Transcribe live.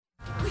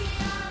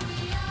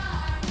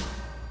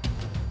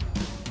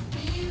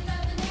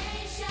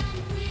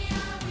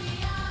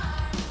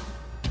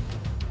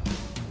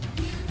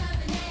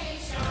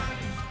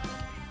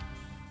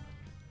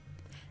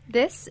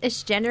This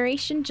is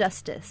Generation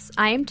Justice.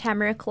 I am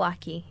Tamara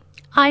Kalaki.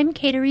 I'm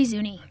Kateri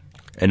Zuni.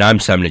 And I'm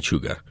Sam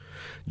Nachuga.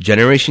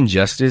 Generation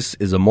Justice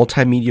is a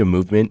multimedia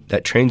movement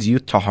that trains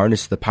youth to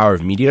harness the power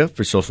of media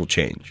for social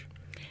change.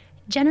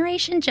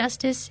 Generation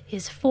Justice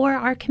is for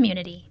our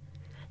community.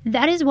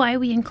 That is why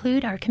we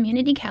include our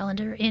community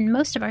calendar in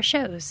most of our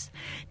shows,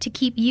 to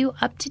keep you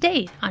up to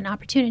date on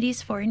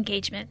opportunities for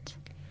engagement.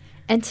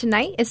 And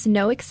tonight is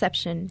no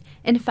exception.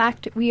 In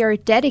fact, we are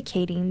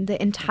dedicating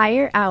the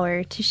entire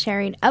hour to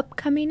sharing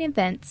upcoming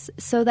events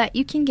so that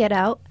you can get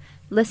out,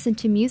 listen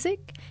to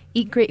music,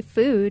 eat great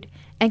food,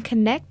 and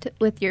connect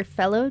with your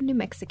fellow New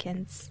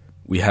Mexicans.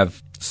 We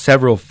have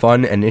several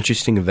fun and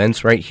interesting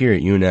events right here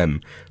at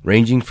UNM,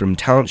 ranging from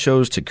talent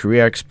shows to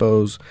career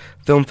expos,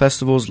 film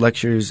festivals,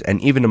 lectures,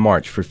 and even a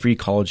march for free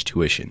college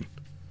tuition.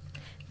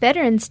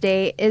 Veterans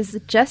Day is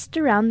just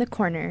around the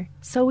corner,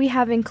 so we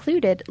have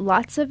included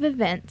lots of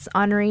events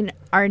honoring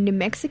our New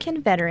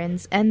Mexican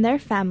veterans and their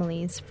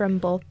families from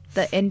both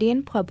the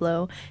Indian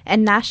Pueblo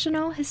and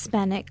National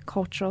Hispanic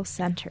Cultural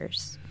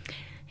Centers.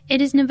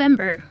 It is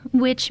November,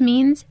 which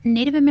means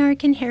Native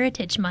American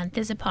Heritage Month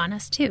is upon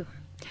us too.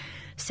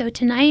 So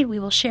tonight we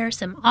will share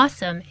some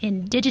awesome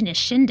indigenous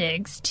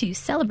shindigs to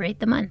celebrate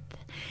the month,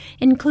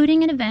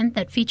 including an event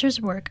that features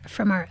work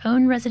from our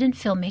own resident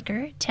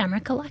filmmaker,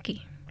 Tamara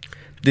Kalaki.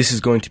 This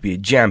is going to be a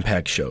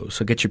jam-packed show,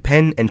 so get your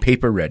pen and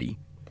paper ready.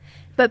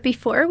 But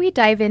before we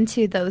dive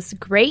into those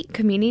great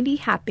community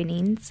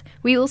happenings,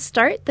 we will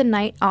start the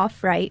night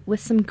off right with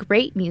some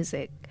great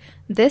music.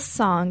 This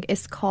song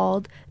is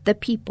called The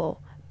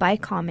People by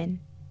Common.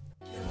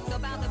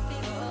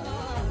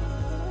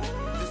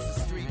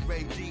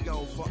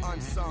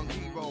 Unsung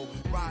hero,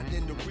 riding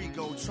in the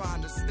Rego,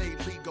 trying to stay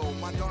legal.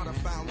 My daughter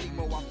found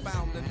Nemo, I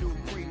found the new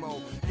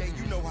Primo. Yeah,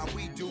 you know how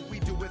we do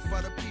it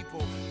for the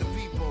people. The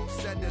people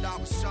said that I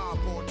was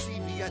sharp on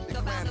TV at the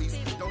Grammys.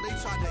 Though they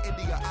tried to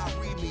India, I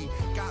read me.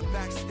 Got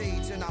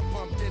backstage and I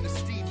bumped into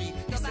Stevie.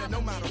 He said no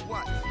matter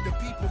what, the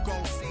people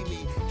gon' see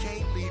me.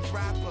 Can't leave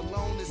rap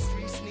alone, the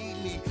streets need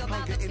me.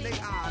 Hunger in their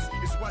eyes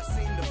is what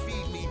seemed to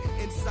feed me.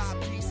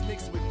 Inside peace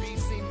mixed with beef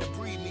seemed to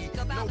breed me.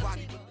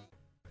 Nobody.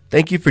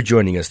 Thank you for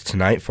joining us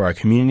tonight for our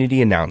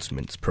Community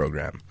Announcements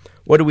program.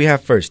 What do we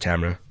have first,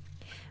 Tamara?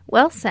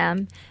 Well,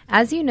 Sam,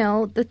 as you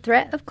know, the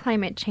threat of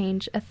climate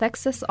change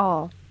affects us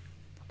all.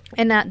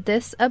 And at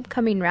this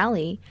upcoming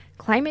rally,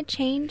 climate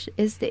change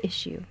is the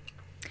issue.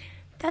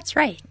 That's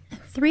right.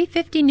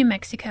 350 New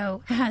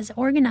Mexico has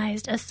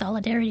organized a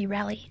solidarity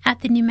rally at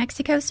the New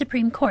Mexico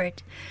Supreme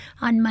Court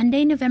on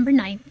Monday, November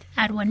 9th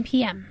at 1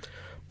 p.m.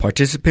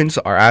 Participants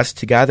are asked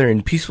to gather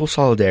in peaceful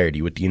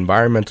solidarity with the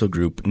environmental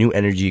group New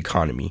Energy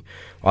Economy,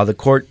 while the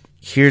court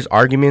hears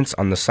arguments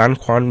on the San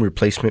Juan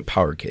replacement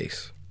power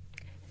case.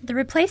 The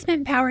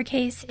replacement power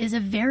case is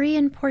very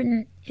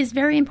important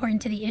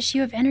to the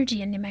issue of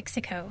energy in New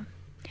Mexico.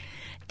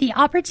 The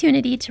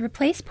opportunity to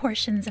replace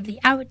portions of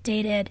the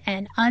outdated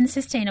and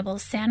unsustainable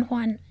San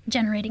Juan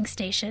generating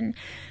station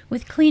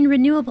with clean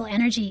renewable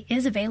energy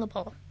is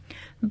available,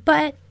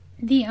 but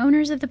the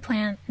owners of the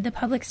plant, the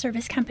Public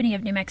Service Company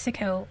of New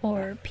Mexico,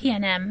 or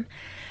PNM,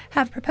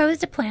 have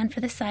proposed a plan for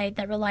the site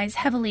that relies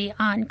heavily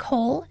on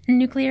coal,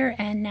 nuclear,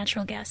 and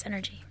natural gas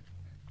energy.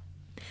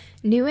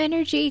 New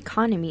Energy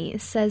Economy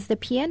says the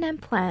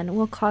PNM plan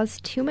will cause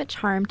too much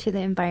harm to the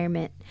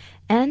environment,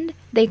 and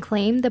they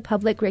claim the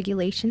Public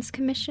Regulations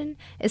Commission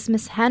is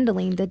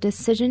mishandling the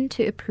decision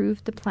to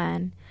approve the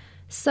plan.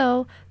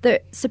 So,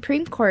 the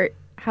Supreme Court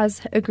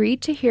has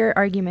agreed to hear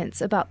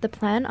arguments about the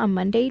plan on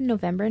Monday,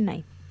 November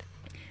 9th.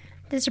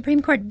 The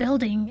Supreme Court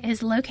building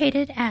is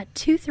located at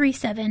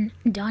 237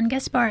 Don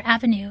Gaspar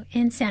Avenue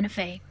in Santa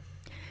Fe.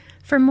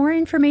 For more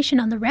information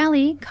on the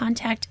rally,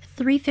 contact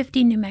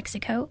 350 New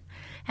Mexico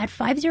at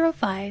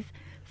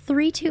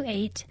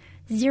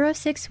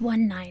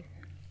 505-328-0619.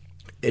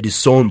 It is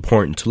so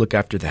important to look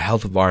after the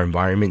health of our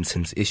environment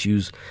since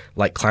issues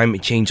like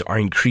climate change are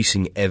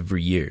increasing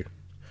every year.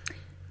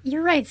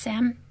 You're right,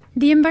 Sam.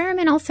 The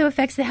environment also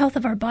affects the health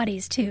of our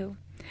bodies, too.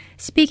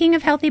 Speaking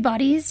of healthy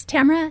bodies,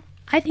 Tamara,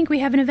 I think we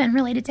have an event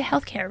related to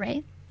healthcare,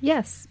 right?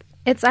 Yes.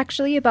 It's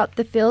actually about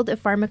the field of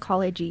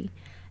pharmacology.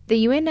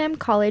 The UNM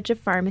College of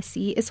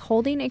Pharmacy is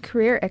holding a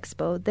career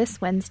expo this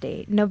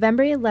Wednesday,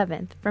 November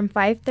 11th, from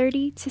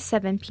 5:30 to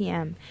 7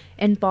 p.m.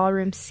 in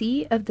Ballroom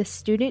C of the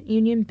Student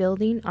Union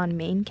Building on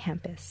main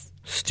campus.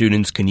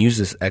 Students can use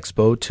this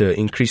expo to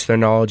increase their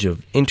knowledge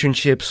of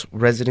internships,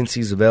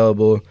 residencies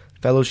available,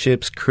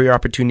 fellowships, career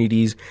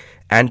opportunities,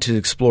 and to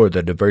explore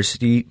the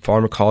diversity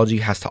pharmacology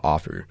has to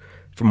offer.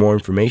 For more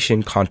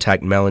information,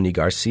 contact Melanie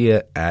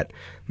Garcia at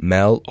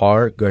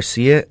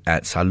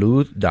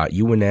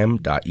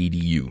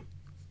melrgarcia@salud.unm.edu.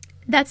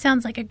 That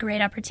sounds like a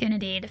great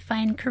opportunity to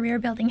find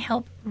career-building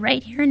help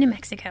right here in New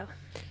Mexico.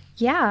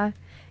 Yeah.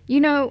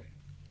 You know,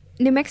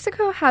 New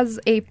Mexico has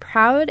a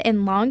proud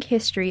and long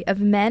history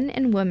of men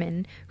and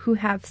women who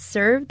have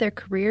served their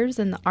careers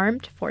in the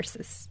armed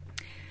forces.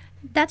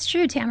 That's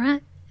true,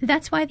 Tamara.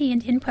 That's why the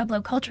Indian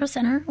Pueblo Cultural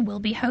Center will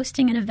be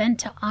hosting an event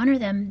to honor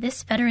them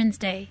this Veterans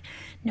Day,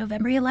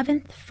 November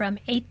 11th from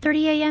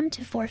 8:30 a.m.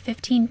 to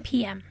 4:15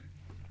 p.m.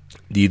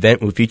 The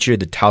event will feature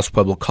the Taos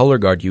Pueblo Color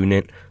Guard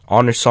Unit,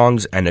 honor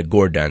songs, and a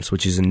gore dance,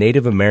 which is a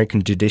Native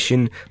American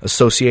tradition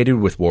associated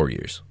with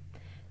warriors.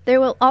 There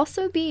will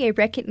also be a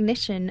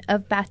recognition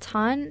of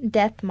Bataan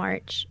Death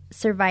March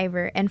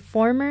survivor and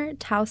former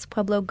Taos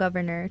Pueblo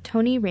Governor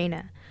Tony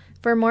Reyna.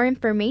 For more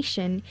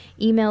information,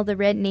 email the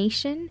Red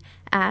Nation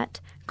at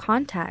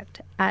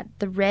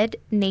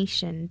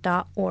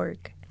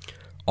contact@therednation.org.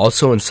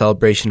 Also, in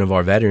celebration of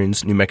our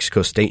veterans, New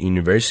Mexico State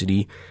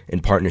University, in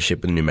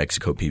partnership with New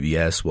Mexico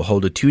PBS, will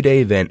hold a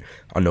 2-day event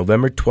on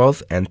November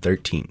 12th and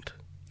 13th.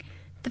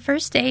 The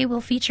first day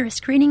will feature a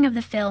screening of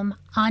the film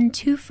On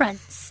Two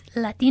Fronts,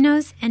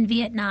 Latinos and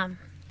Vietnam.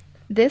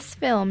 This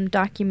film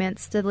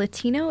documents the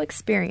Latino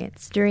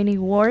experience during a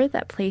war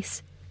that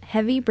placed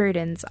heavy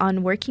burdens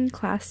on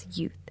working-class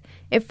youth.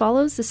 It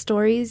follows the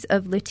stories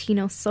of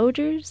Latino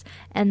soldiers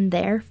and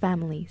their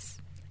families.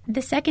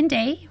 The second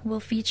day will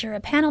feature a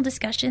panel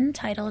discussion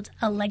titled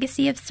A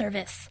Legacy of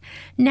Service,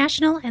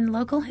 National and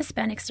Local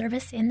Hispanic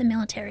Service in the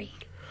Military.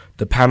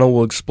 The panel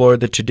will explore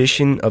the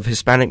tradition of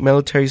Hispanic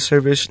military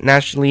service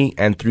nationally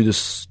and through the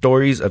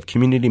stories of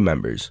community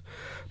members.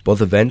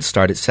 Both events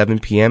start at 7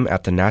 p.m.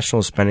 at the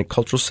National Hispanic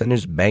Cultural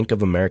Center's Bank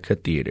of America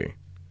Theater.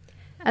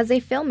 As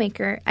a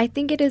filmmaker, I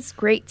think it is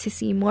great to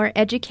see more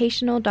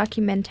educational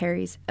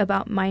documentaries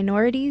about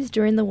minorities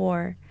during the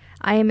war.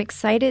 I am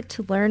excited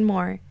to learn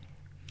more.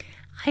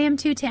 I am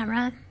too,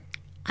 Tamara.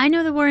 I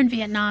know the war in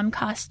Vietnam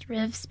caused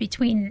rifts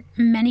between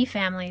many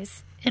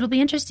families. It'll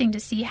be interesting to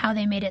see how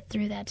they made it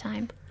through that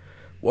time.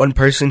 One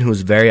person who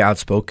was very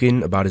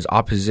outspoken about his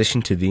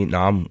opposition to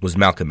Vietnam was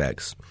Malcolm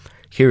X.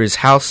 Here is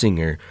Hal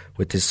Singer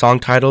with his song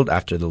titled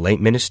after the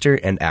late minister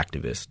and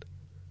activist.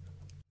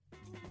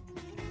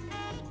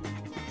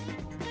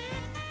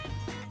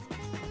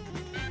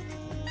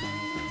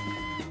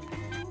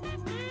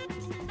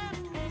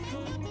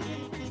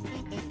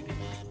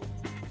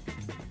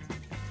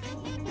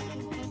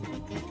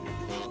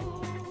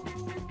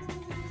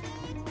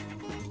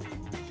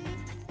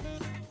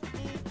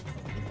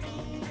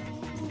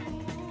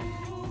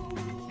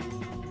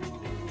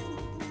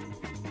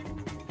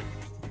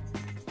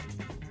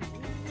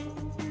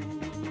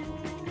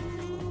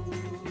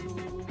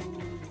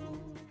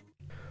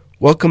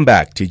 Welcome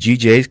back to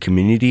GJ's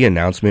Community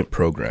Announcement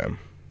Program.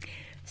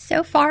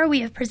 So far, we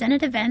have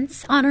presented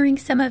events honoring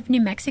some of New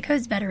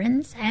Mexico's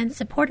veterans and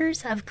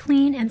supporters of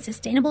clean and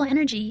sustainable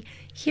energy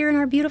here in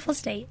our beautiful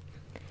state.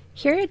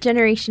 Here at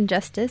Generation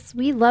Justice,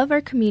 we love our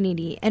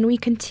community and we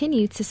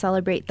continue to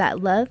celebrate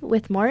that love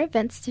with more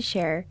events to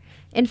share.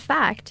 In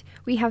fact,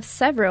 we have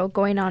several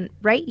going on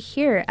right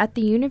here at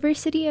the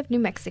University of New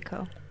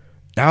Mexico.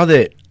 Now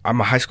that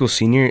I'm a high school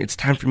senior, it's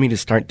time for me to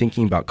start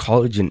thinking about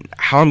college and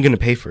how I'm going to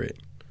pay for it.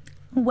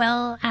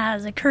 Well,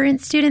 as a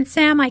current student,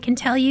 Sam, I can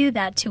tell you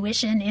that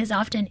tuition is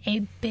often a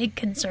big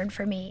concern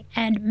for me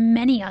and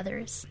many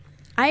others.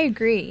 I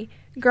agree.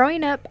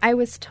 Growing up, I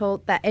was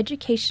told that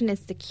education is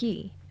the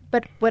key.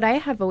 But what I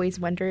have always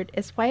wondered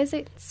is why is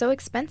it so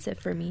expensive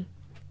for me?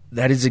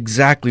 That is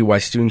exactly why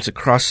students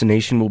across the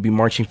nation will be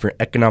marching for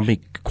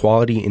economic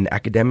equality in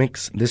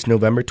academics this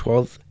November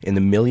 12th in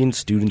the Million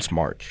Students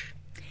March.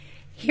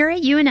 Here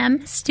at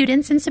UNM,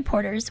 students and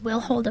supporters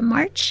will hold a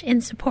march in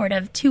support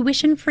of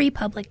tuition-free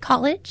public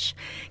college,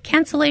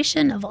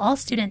 cancellation of all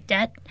student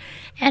debt,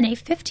 and a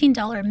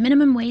 $15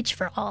 minimum wage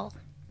for all.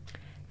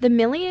 The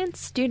Million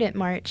Student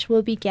March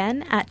will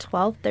begin at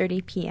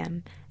 12:30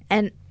 p.m.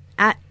 and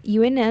at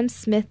UNM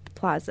Smith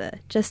Plaza,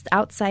 just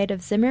outside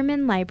of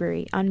Zimmerman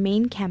Library on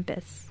main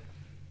campus.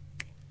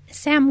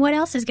 Sam, what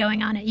else is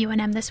going on at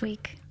UNM this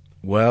week?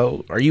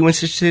 Well, are you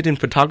interested in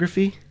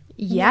photography?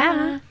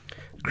 Yeah.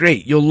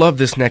 Great, you'll love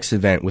this next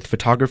event with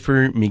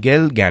photographer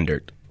Miguel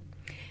Gandert.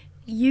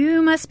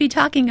 You must be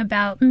talking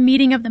about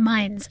Meeting of the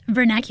Minds,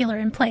 Vernacular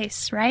in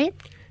Place, right?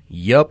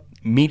 Yup,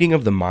 Meeting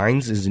of the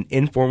Minds is an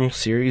informal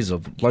series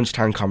of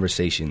lunchtime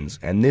conversations,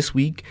 and this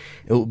week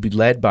it will be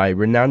led by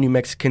renowned New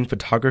Mexican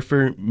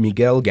photographer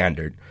Miguel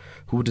Gandert,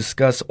 who will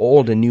discuss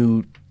old and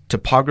new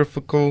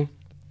topographical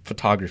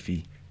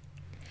photography.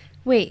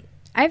 Wait,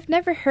 I've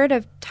never heard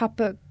of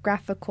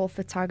topographical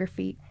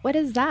photography. What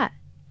is that?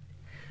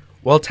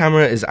 Well,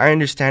 Tamara, as I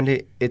understand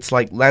it, it's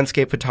like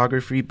landscape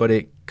photography, but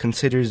it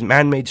considers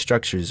man-made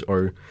structures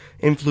or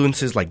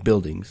influences like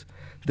buildings.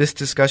 This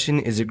discussion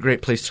is a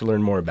great place to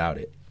learn more about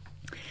it.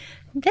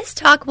 This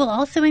talk will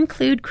also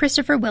include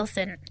Christopher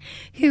Wilson,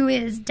 who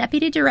is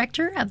Deputy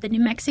Director of the New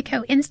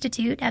Mexico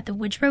Institute at the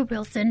Woodrow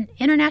Wilson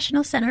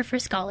International Center for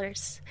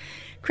Scholars.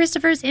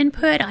 Christopher's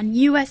input on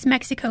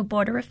U.S.-Mexico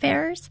border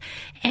affairs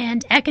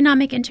and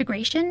economic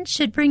integration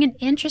should bring an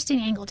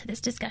interesting angle to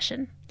this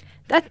discussion.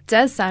 That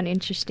does sound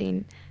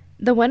interesting.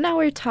 The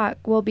 1-hour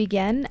talk will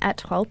begin at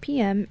 12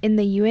 p.m. in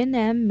the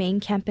UNM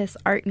Main Campus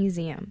Art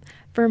Museum.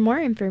 For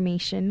more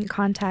information,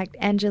 contact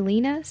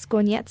Angelina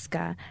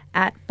Skoniecka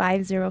at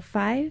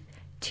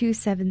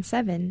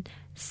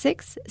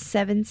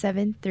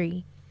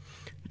 505-277-6773.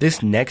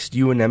 This next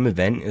UNM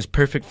event is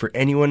perfect for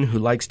anyone who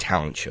likes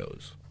talent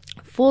shows.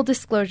 Full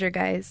disclosure,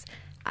 guys,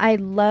 I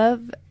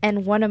love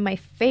and one of my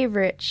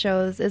favorite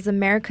shows is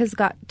America's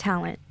Got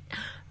Talent.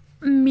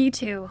 Me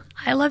too.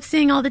 I love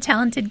seeing all the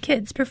talented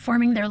kids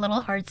performing their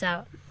little hearts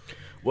out.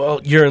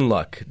 Well, you're in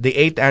luck. The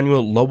 8th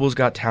annual Lobos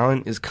Got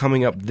Talent is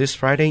coming up this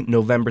Friday,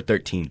 November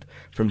 13th,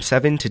 from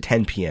 7 to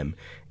 10 p.m.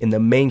 in the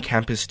main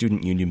campus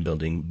Student Union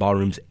building,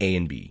 ballrooms A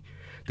and B.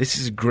 This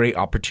is a great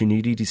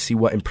opportunity to see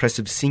what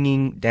impressive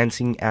singing,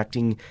 dancing,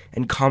 acting,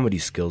 and comedy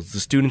skills the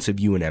students of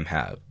UNM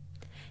have.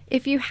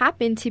 If you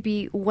happen to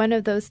be one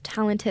of those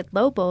talented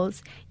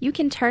Lobos, you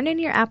can turn in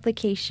your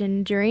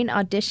application during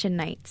audition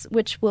nights,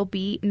 which will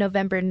be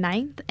November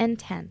 9th and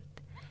 10th.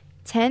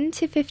 10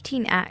 to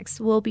 15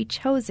 acts will be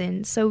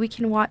chosen so we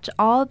can watch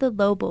all the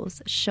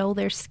Lobos show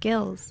their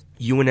skills.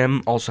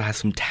 UNM also has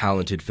some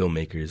talented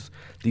filmmakers.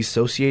 The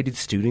Associated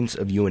Students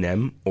of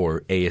UNM,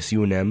 or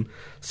ASUNM,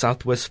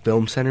 Southwest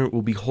Film Center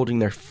will be holding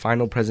their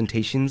final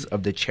presentations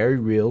of the Cherry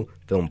Reel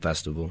Film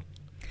Festival.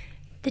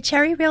 The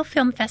Cherry Reel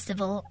Film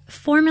Festival,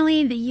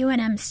 formerly the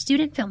UNM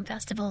Student Film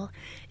Festival,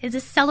 is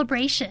a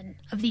celebration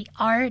of the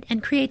art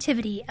and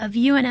creativity of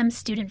UNM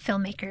student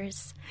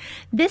filmmakers.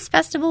 This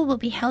festival will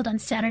be held on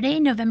Saturday,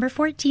 November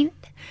 14th,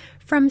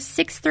 from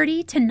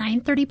 6:30 to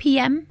 9:30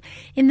 p.m.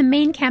 in the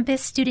main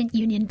campus Student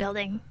Union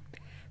building.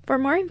 For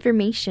more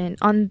information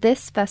on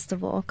this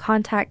festival,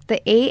 contact the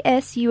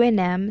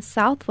ASUNM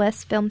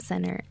Southwest Film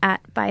Center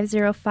at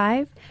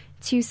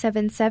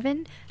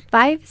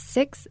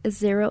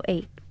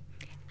 505-277-5608.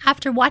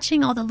 After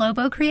watching all the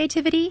Lobo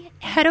creativity,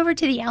 head over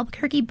to the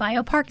Albuquerque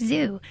Biopark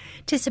Zoo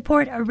to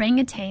support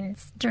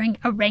orangutans during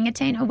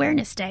Orangutan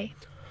Awareness Day.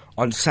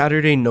 On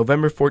Saturday,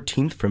 November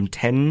 14th from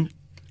 10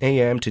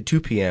 a.m. to 2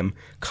 p.m.,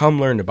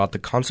 come learn about the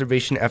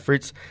conservation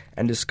efforts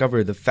and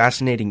discover the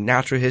fascinating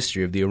natural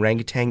history of the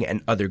orangutan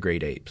and other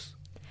great apes.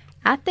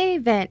 At the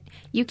event,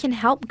 you can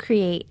help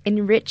create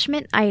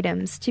enrichment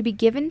items to be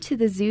given to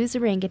the zoo's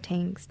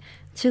orangutans.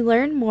 To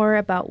learn more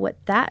about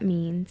what that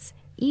means,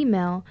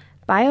 email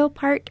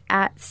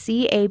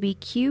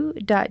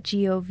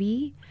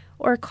biopark@cabq.gov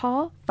or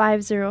call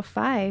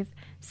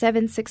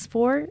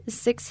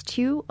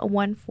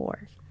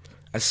 505-764-6214.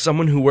 As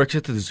someone who works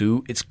at the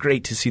zoo, it's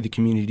great to see the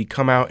community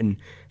come out and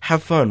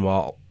have fun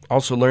while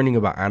also learning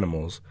about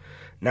animals.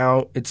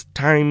 Now, it's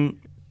time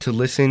to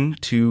listen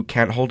to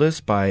Can't Hold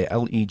Us by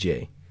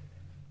L.E.J.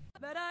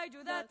 But I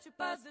do that to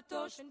pass the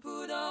torch and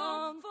put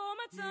on for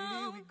my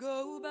town. Here we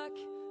go back,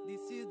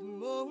 this is the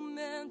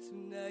moment.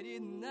 Tonight is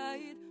the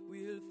night,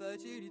 we'll fight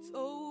till it's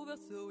over.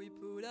 So we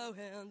put our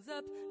hands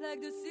up like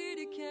the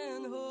city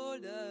can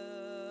hold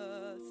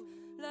us.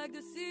 Like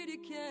the city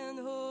can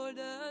hold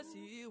us.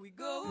 Here we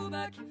go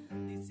back,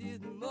 this is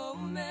the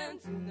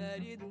moment.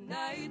 Tonight is the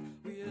night,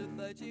 we'll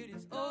fight till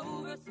it's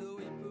over. So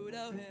we put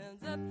our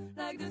hands up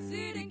like the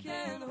city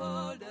can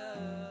hold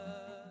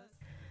us.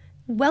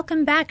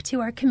 Welcome back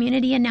to our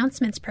Community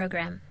Announcements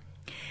program.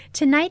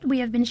 Tonight we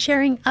have been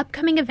sharing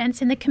upcoming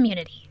events in the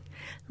community.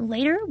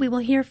 Later we will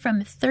hear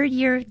from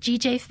third-year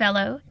GJ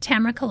Fellow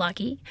Tamara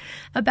Kalaki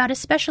about a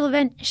special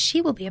event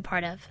she will be a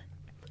part of.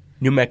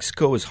 New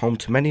Mexico is home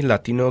to many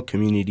Latino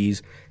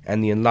communities,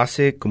 and the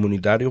Enlace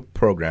Comunitario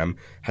program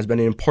has been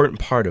an important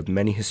part of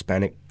many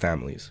Hispanic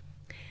families.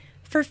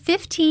 For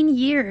 15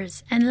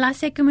 years,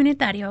 Enlace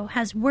Comunitario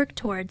has worked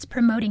towards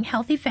promoting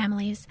healthy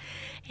families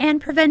and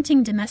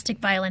preventing domestic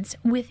violence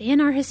within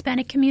our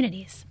Hispanic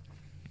communities.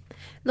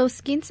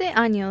 Los 15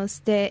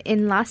 años de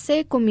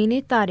Enlace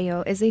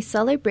Comunitario is a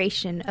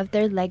celebration of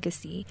their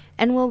legacy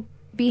and will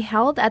be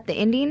held at the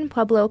Indian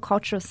Pueblo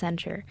Cultural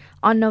Center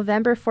on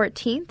November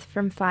 14th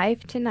from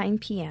 5 to 9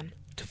 p.m.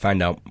 To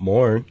find out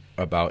more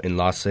about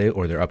Enlace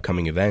or their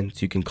upcoming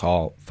events, you can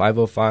call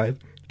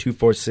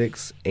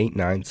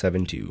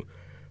 505-246-8972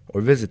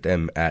 or visit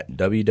them at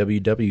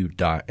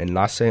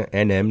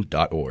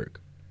www.enlacenm.org.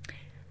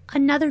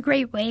 Another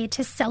great way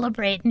to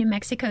celebrate New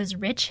Mexico's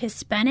rich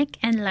Hispanic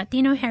and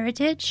Latino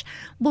heritage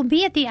will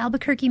be at the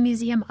Albuquerque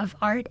Museum of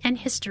Art and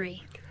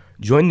History.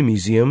 Join the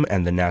museum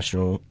and the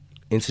National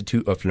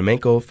Institute of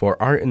Flamenco for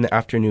Art in the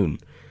Afternoon.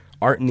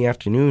 Art in the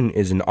Afternoon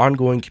is an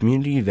ongoing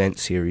community event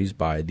series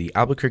by the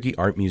Albuquerque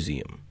Art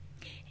Museum.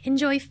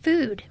 Enjoy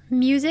food,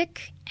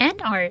 music,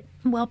 and art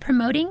while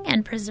promoting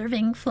and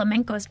preserving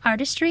flamenco's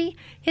artistry,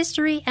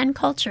 history, and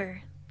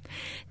culture.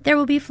 There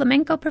will be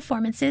flamenco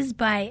performances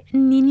by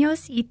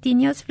Niños y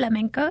Tiños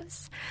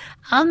Flamencos,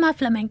 Alma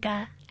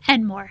Flamenca,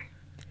 and more.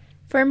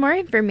 For more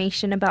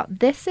information about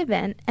this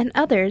event and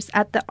others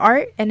at the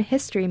Art and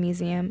History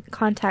Museum,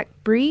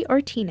 contact Bree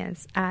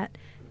Ortiz at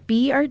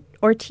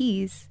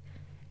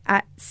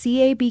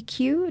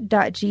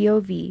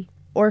bortiz@cabq.gov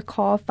or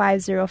call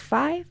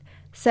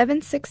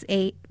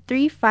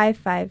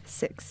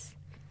 505-768-3556.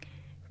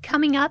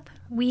 Coming up,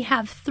 we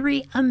have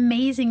 3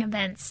 amazing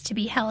events to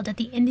be held at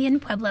the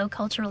Indian Pueblo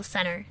Cultural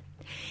Center,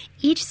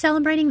 each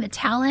celebrating the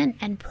talent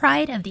and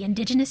pride of the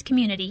indigenous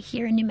community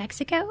here in New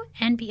Mexico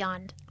and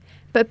beyond.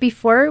 But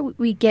before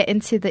we get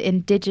into the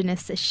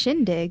indigenous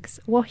shindigs,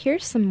 we'll hear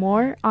some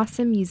more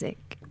awesome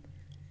music.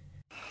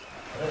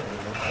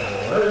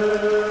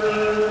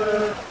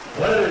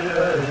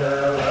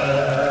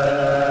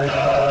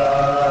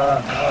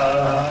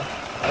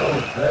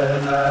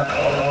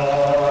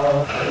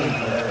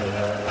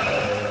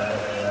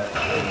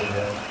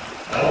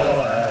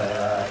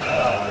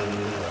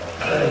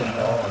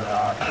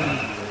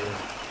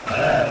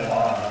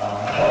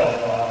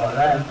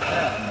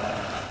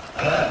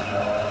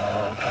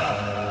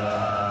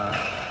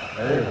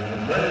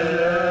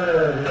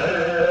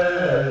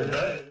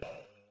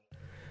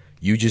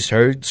 You just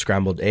heard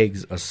Scrambled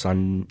Eggs, a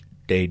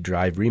Sunday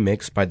Drive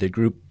remix by the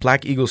group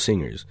Black Eagle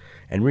Singers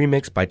and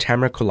remixed by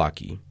Tamara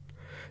Kolaki.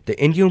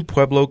 The Indian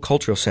Pueblo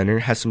Cultural Center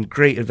has some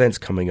great events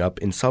coming up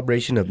in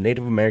celebration of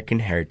Native American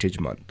Heritage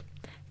Month.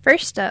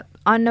 First up,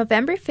 on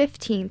November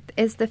 15th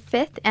is the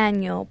 5th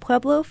annual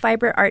Pueblo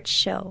Fiber Arts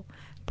Show.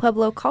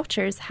 Pueblo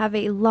cultures have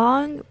a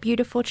long,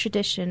 beautiful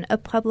tradition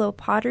of Pueblo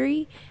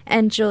pottery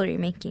and jewelry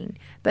making,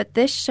 but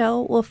this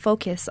show will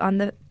focus on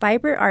the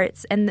fiber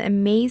arts and the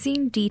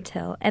amazing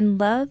detail and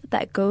love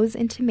that goes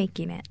into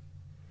making it.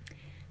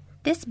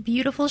 This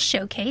beautiful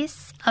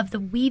showcase of the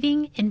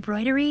weaving,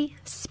 embroidery,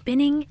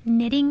 spinning,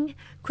 knitting,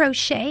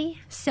 crochet,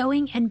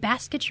 sewing, and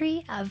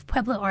basketry of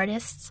Pueblo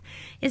artists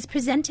is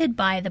presented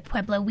by the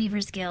Pueblo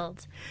Weavers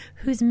Guild,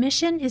 whose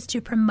mission is to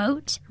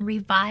promote,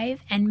 revive,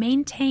 and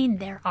maintain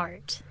their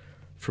art.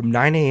 From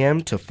 9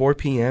 a.m. to 4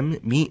 p.m.,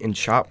 meet and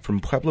shop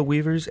from Pueblo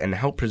weavers and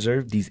help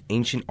preserve these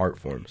ancient art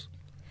forms.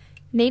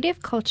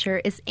 Native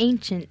culture is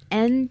ancient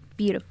and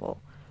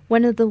beautiful.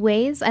 One of the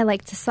ways I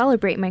like to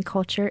celebrate my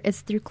culture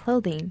is through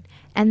clothing,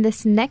 and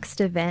this next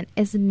event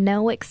is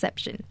no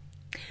exception.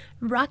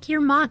 Rock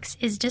Your Mocks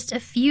is just a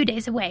few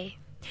days away.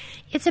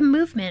 It's a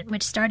movement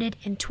which started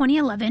in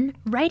 2011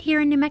 right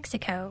here in New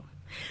Mexico.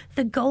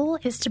 The goal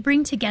is to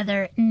bring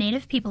together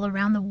Native people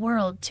around the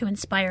world to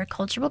inspire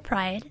cultural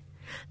pride,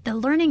 the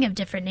learning of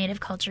different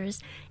Native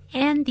cultures,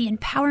 and the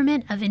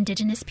empowerment of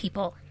Indigenous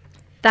people.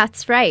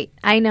 That's right.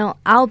 I know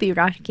I'll be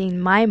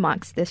rocking my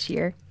mocks this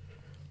year.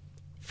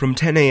 From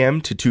 10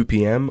 a.m. to 2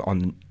 p.m.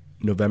 on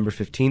November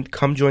 15th,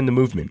 come join the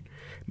movement.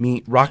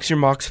 Meet Rocks Your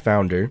Mocks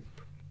founder,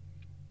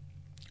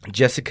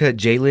 Jessica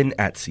Jalen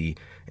Atsey.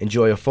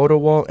 Enjoy a photo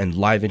wall and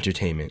live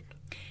entertainment.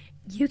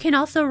 You can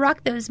also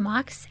rock those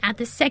mocks at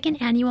the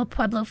 2nd Annual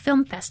Pueblo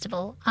Film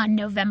Festival on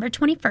November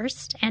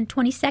 21st and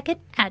 22nd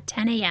at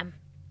 10 a.m.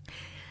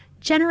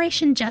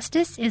 Generation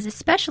Justice is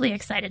especially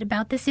excited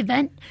about this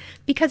event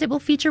because it will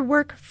feature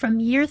work from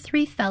Year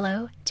 3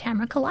 fellow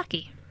Tamara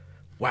Kolaki.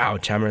 Wow,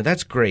 Tamara,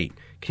 that's great.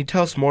 Can you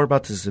tell us more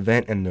about this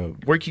event and the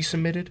work you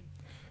submitted?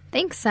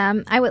 Thanks,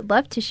 Sam. I would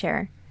love to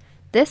share.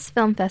 This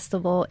film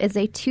festival is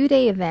a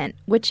 2-day event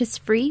which is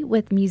free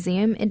with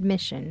museum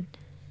admission.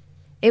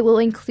 It will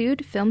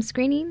include film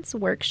screenings,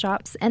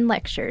 workshops, and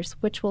lectures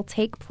which will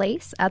take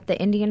place at the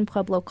Indian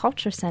Pueblo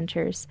Culture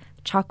Center's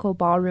Chaco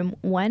Ballroom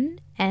 1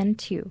 and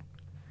 2.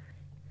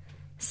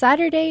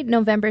 Saturday,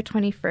 November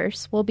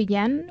 21st will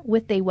begin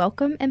with a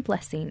welcome and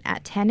blessing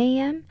at 10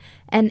 a.m.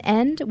 and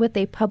end with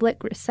a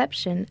public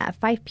reception at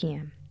 5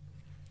 p.m.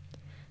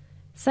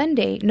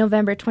 Sunday,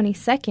 November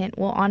 22nd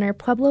will honor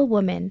Pueblo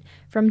Women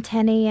from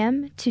 10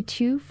 a.m. to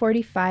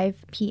 2:45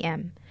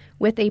 p.m.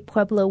 with a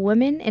Pueblo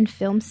Women in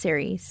Film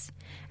series.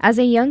 As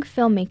a young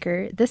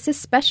filmmaker, this is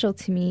special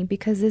to me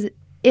because it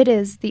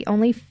is the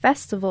only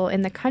festival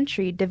in the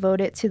country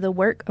devoted to the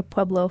work of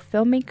Pueblo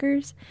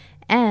filmmakers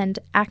and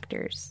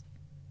actors.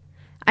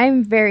 I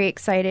am very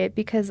excited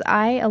because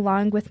I,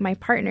 along with my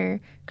partner,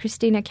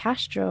 Christina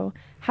Castro,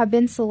 have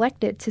been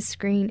selected to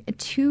screen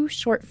 2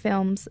 short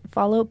films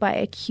followed by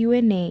a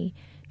Q&A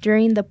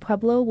during the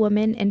Pueblo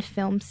Women in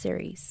Film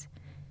series.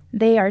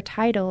 They are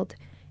titled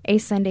A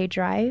Sunday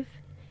Drive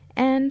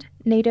and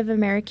Native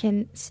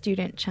American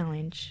Student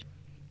Challenge.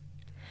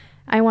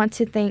 I want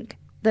to thank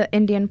the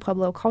Indian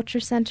Pueblo Culture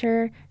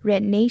Center,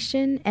 Red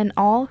Nation, and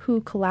all who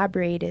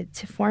collaborated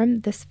to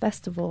form this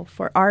festival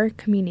for our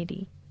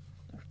community.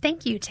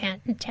 Thank you,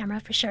 Tamara,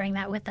 for sharing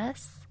that with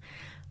us.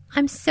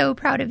 I'm so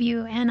proud of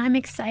you, and I'm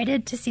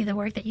excited to see the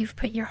work that you've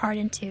put your heart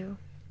into.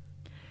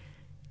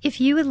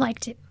 If you would like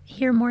to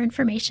hear more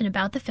information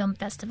about the film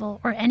festival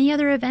or any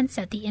other events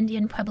at the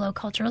Indian Pueblo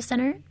Cultural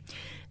Center,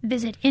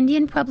 visit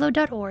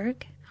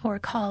indianpueblo.org or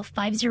call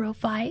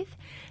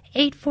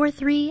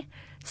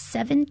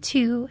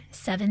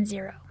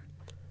 505-843-7270.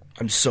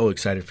 I'm so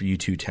excited for you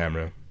too,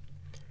 Tamara.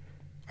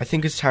 I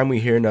think it's time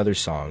we hear another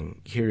song.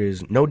 Here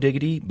is No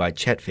Diggity by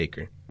Chet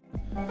Faker.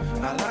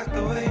 I like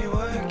the way you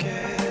work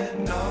it,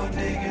 no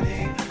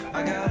diggity,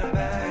 I gotta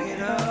bag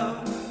it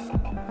up.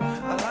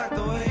 I like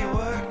the way you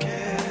work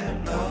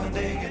it, no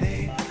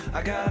diggity,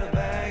 I gotta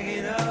bag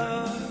it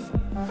up.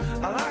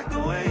 I like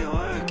the way you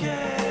work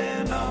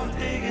it, no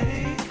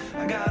diggity,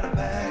 I gotta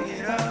bag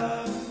it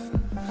up.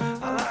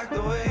 I like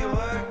the way you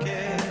work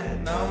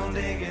it, no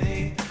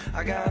diggity,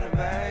 I gotta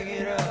bag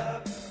it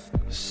up.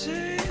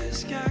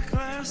 She's got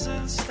class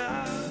and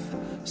style,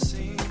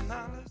 seen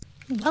knowledge.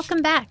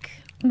 Welcome back.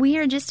 We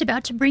are just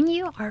about to bring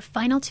you our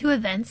final 2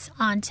 events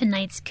on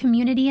tonight's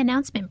community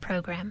announcement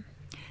program.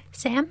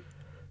 Sam?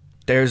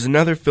 There's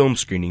another film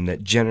screening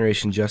that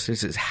Generation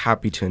Justice is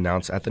happy to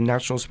announce at the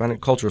National Hispanic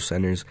Cultural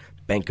Center's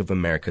Bank of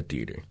America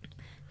Theater.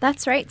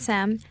 That's right,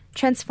 Sam.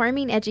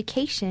 Transforming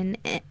Education,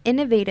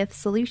 Innovative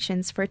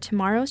Solutions for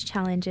Tomorrow's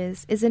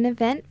Challenges is an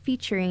event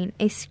featuring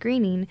a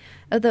screening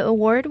of the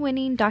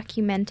award-winning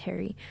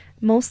documentary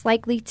Most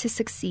Likely to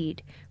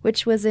Succeed,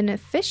 which was an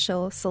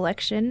official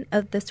selection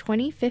of the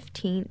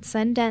 2015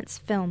 Sundance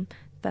Film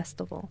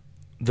Festival.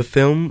 The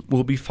film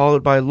will be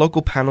followed by a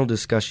local panel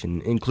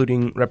discussion,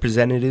 including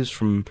representatives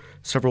from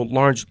several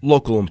large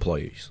local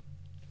employers.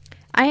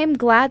 I am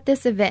glad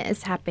this event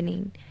is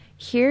happening.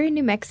 Here in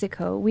New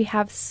Mexico, we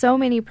have so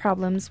many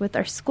problems with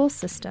our school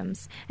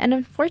systems, and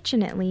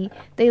unfortunately,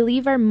 they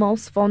leave our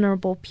most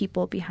vulnerable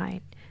people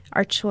behind,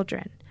 our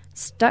children,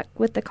 stuck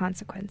with the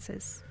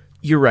consequences.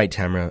 You're right,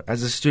 Tamara.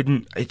 As a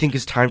student, I think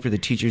it's time for the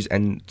teachers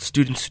and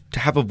students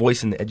to have a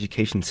voice in the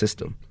education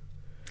system.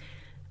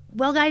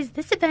 Well, guys,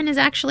 this event is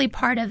actually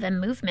part of a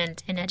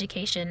movement in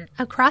education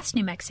across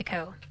New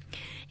Mexico.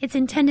 It's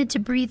intended to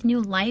breathe new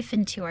life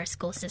into our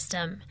school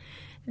system.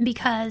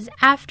 Because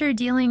after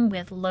dealing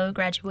with low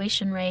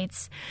graduation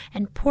rates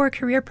and poor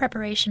career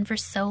preparation for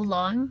so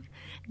long,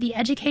 the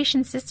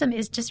education system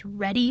is just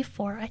ready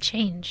for a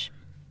change.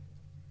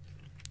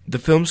 The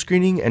film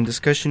screening and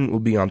discussion will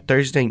be on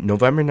Thursday,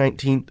 November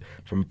 19th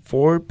from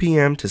 4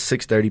 p.m. to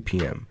 6:30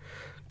 p.m.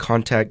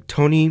 Contact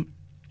Tony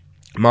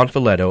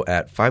Monfiletto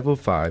at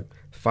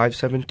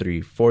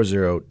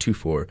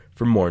 505-573-4024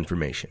 for more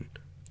information.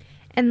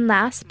 And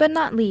last but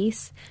not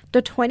least,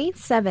 the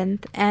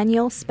 27th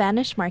Annual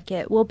Spanish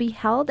Market will be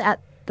held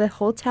at the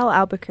Hotel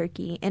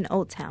Albuquerque in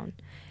Old Town.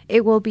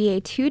 It will be a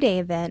 2-day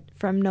event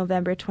from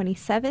November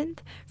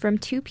 27th from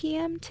 2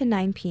 p.m. to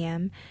 9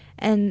 p.m.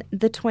 and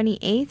the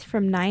 28th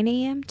from 9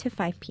 a.m. to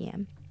 5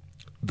 p.m.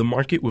 The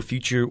market will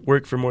feature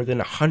work for more than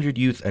 100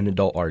 youth and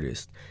adult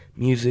artists,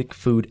 music,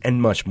 food,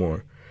 and much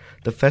more.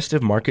 The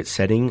festive market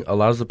setting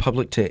allows the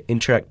public to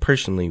interact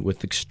personally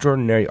with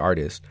extraordinary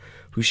artists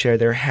who share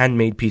their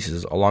handmade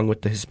pieces along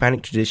with the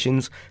Hispanic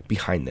traditions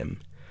behind them.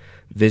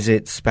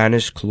 Visit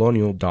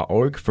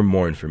SpanishColonial.org for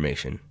more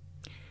information.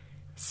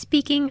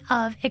 Speaking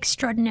of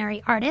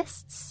extraordinary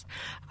artists,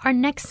 our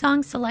next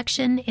song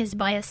selection is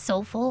by a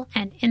soulful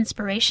and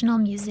inspirational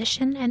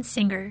musician and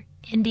singer,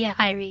 India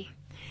Arie.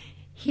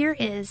 Here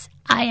is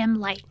I Am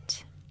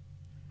Light.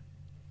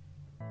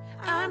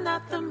 I'm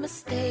not the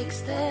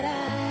mistakes that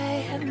I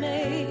have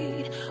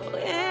made, or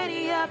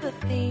any of the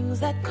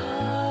things that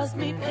caused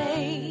me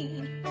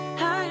pain.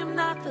 I am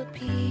not the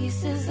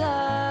pieces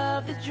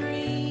of the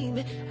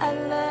dream I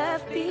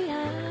left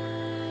behind.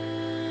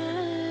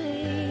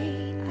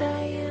 I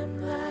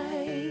am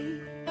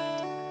light.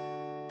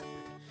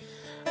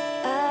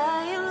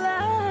 I am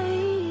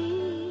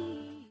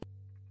light.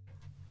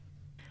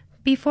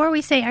 Before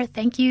we say our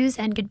thank yous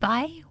and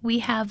goodbye, we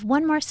have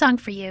one more song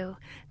for you.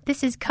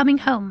 This is Coming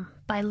Home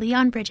by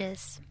Leon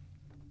Bridges.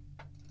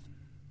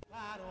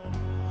 I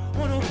don't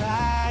want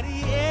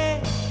nobody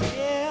else.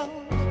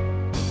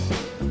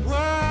 The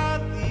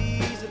world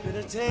leaves a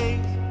bitter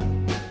taste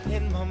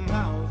in my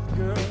mouth,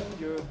 girl.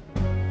 You're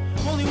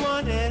the only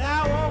one that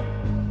I want.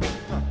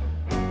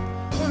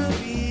 Wanna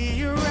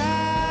be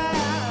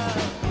around.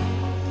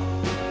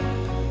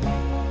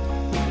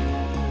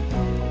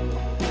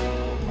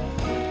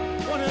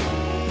 Wanna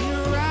be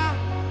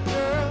around,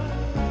 girl.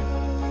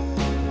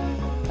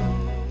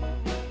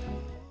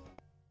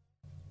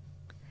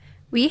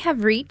 We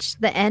have reached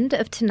the end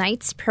of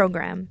tonight's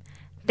program.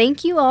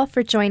 Thank you all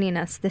for joining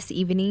us this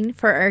evening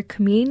for our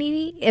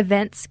community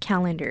events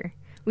calendar.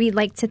 We'd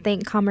like to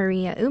thank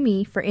Kamaria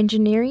Umi for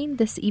engineering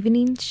this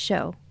evening's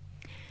show.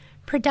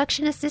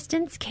 Production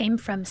assistance came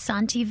from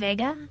Santi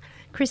Vega,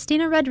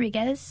 Cristina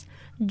Rodriguez,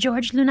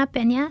 George Luna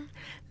Peña,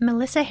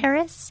 Melissa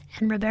Harris,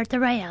 and Roberta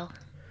Rael.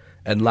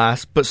 And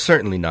last but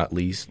certainly not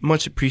least,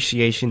 much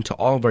appreciation to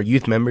all of our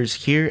youth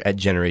members here at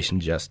Generation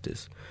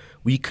Justice.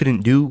 We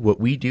couldn't do what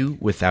we do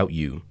without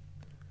you.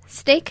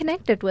 Stay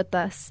connected with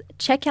us.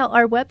 Check out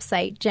our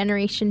website,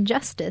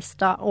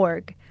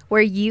 generationjustice.org,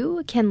 where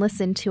you can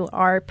listen to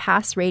our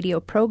past radio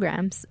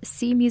programs,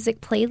 see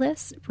music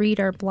playlists, read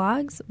our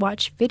blogs,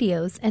 watch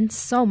videos, and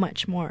so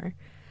much more.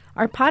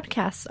 Our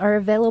podcasts are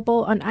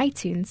available on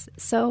iTunes,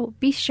 so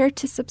be sure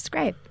to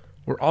subscribe.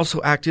 We're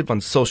also active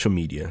on social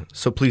media,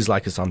 so please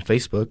like us on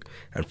Facebook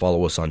and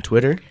follow us on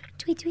Twitter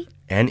Tweet.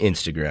 and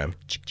Instagram.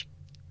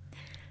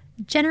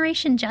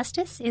 Generation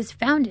Justice is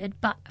funded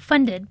by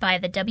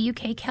the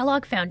W.K.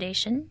 Kellogg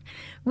Foundation,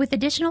 with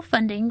additional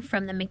funding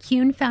from the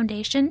McCune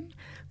Foundation,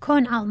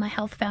 Con Alma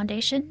Health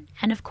Foundation,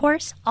 and of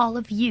course, all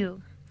of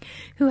you,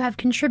 who have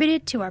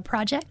contributed to our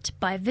project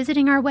by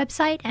visiting our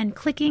website and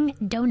clicking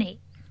Donate.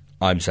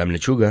 I'm Sam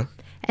Lechuga.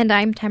 And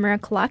I'm Tamara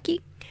Kalaki.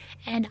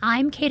 And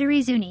I'm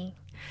Kateri Zuni.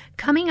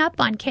 Coming up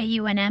on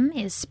KUNM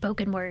is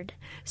Spoken Word,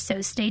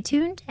 so stay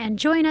tuned and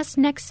join us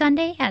next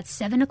Sunday at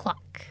 7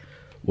 o'clock.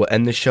 We'll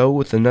end the show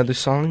with another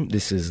song.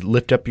 This is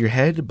Lift Up Your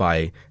Head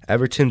by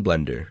Everton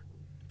Blender.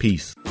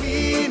 Peace.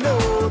 We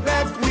know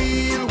that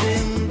we'll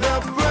win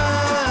the prize.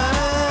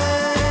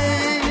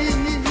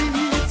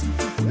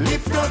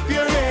 Lift up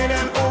your head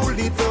and hold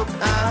it up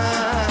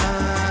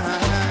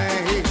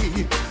high.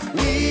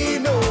 We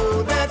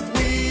know that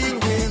we'll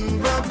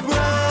win the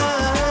prize.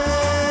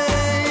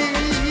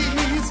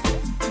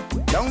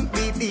 Don't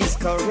be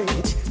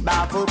discouraged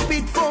by the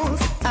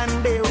pitfalls and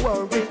their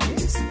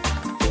worries.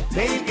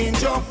 They'll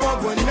endure for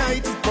one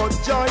night, but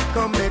joy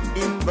cometh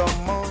in the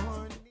morning.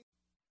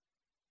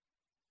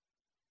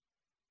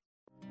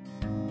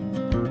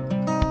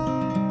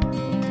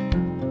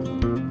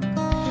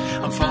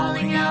 I'm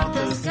falling out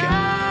the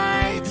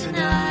sky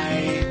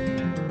tonight.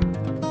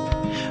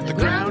 The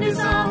ground is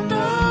on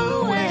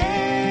the way.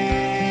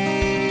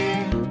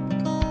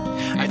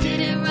 I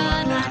didn't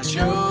run, I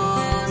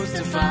chose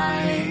to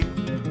fight,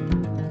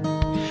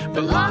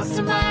 but lost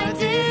to my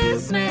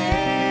dismay.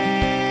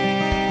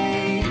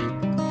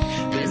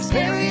 There's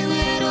very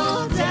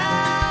little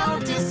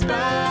doubt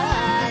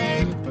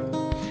despite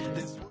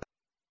this.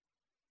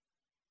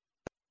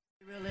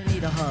 Really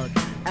need a hug.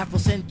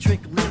 Afrocentric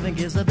living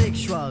is a big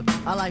shrug.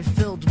 A life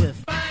filled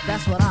with,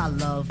 that's what I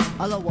love.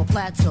 A lower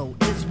plateau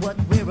is what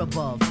we're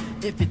above.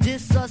 If you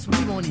diss us,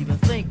 we won't even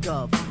think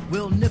of.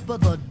 We'll nipper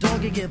the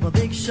dog and give a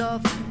big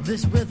shove.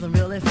 This rhythm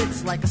really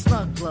fits like a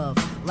snug glove.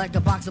 Like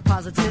a box of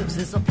positives,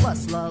 it's a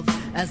plus love.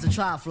 As the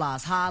trial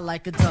flies high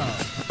like a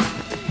dove.